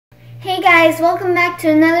Hey guys, welcome back to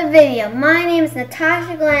another video. My name is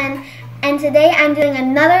Natasha Glenn, and today I'm doing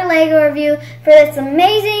another LEGO review for this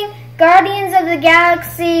amazing Guardians of the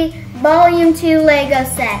Galaxy Volume 2 LEGO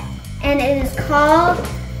set. And it is called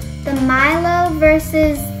the Milo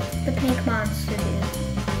versus the Pink Monster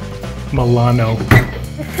Dude. Milano.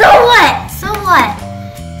 So what? So what?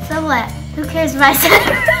 So what? Who cares if I said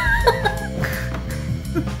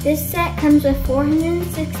This set comes with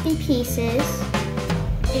 460 pieces.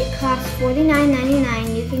 It costs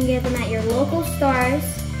 $49.99. You can get them at your local stores,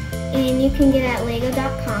 and you can get it at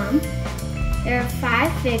lego.com. There are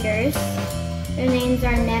 5 figures. Their names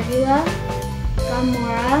are Nebula,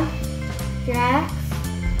 Gamora, Drax,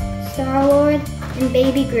 Star-Lord, and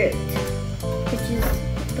Baby Groot, which is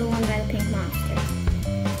the one by the pink monster.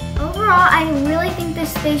 Overall, I really think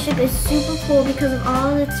this spaceship is super cool because of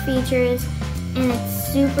all of its features, and it's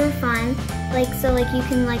super fun. So you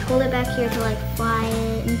can hold it back here to fly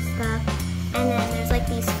it and stuff. And then there's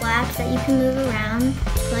these flaps that you can move around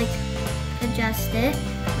to adjust it,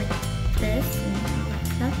 like this and all that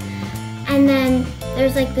stuff. And then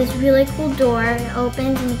there's this really cool door. It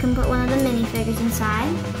opens and you can put one of the minifigures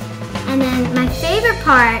inside. And then my favorite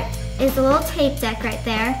part is the little tape deck right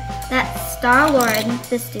there that Star-Lord,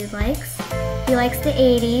 this dude, likes. He likes the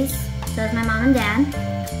 80s, so does my mom and dad.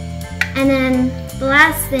 And then the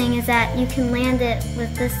last thing is that you can land it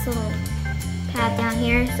with this little pad down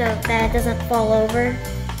here so that it doesn't fall over.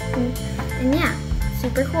 And yeah,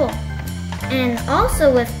 super cool. And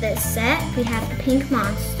also with this set, we have the pink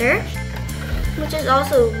monster, which is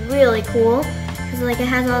also really cool because it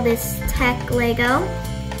has all this tech Lego.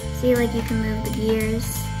 See, you can move the gears,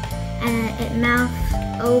 and it mouth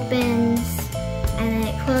opens, and then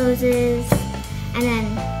it closes, and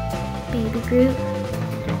then Baby Groot.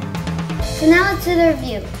 So now let's do the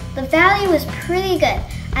review. The value is pretty good.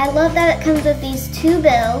 I love that it comes with these 2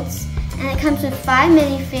 builds, and it comes with 5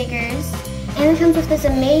 minifigures, and it comes with this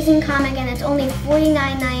amazing comic, and it's only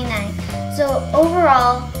 $49.99. So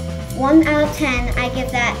overall, 1 out of 10, I give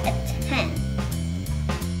that a 10.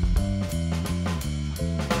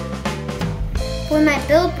 For my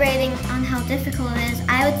build rating on how difficult it is,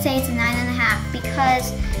 I would say it's a 9.5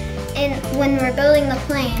 because when we're building the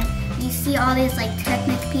plane, you see all these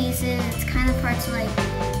Technic pieces. It's kind of hard to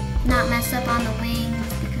not mess up on the wings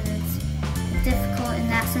because it's difficult in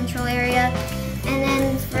that central area. And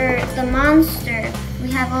then for the monster, we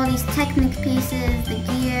have all these Technic pieces, the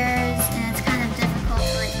gears, and it's kind of difficult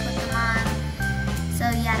to put them on. So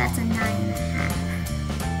yeah, that's a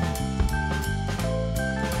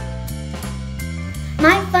 9.5.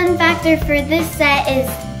 My fun factor for this set is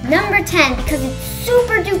number 10 because it's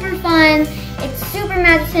super duper fun. It's super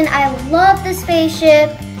magical. I love the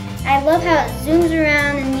spaceship. I love how it zooms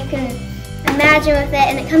around and you can imagine with it.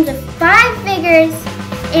 And it comes with 5 figures.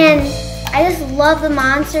 And I just love the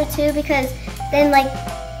monster too because then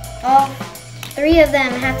all 3 of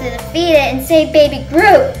them have to defeat it and save Baby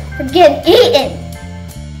Groot from getting eaten.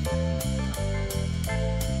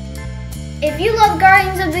 If you love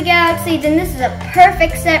Guardians of the Galaxy, then this is a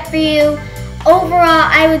perfect set for you. Overall,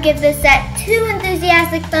 I would give this set 2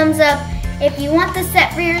 enthusiastic thumbs up. If you want the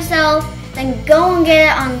set for yourself, then go and get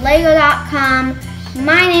it on lego.com.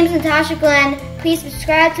 My name is Natasha Glenn. Please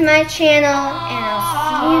subscribe to my channel, and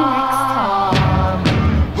I'll see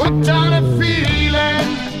you next time.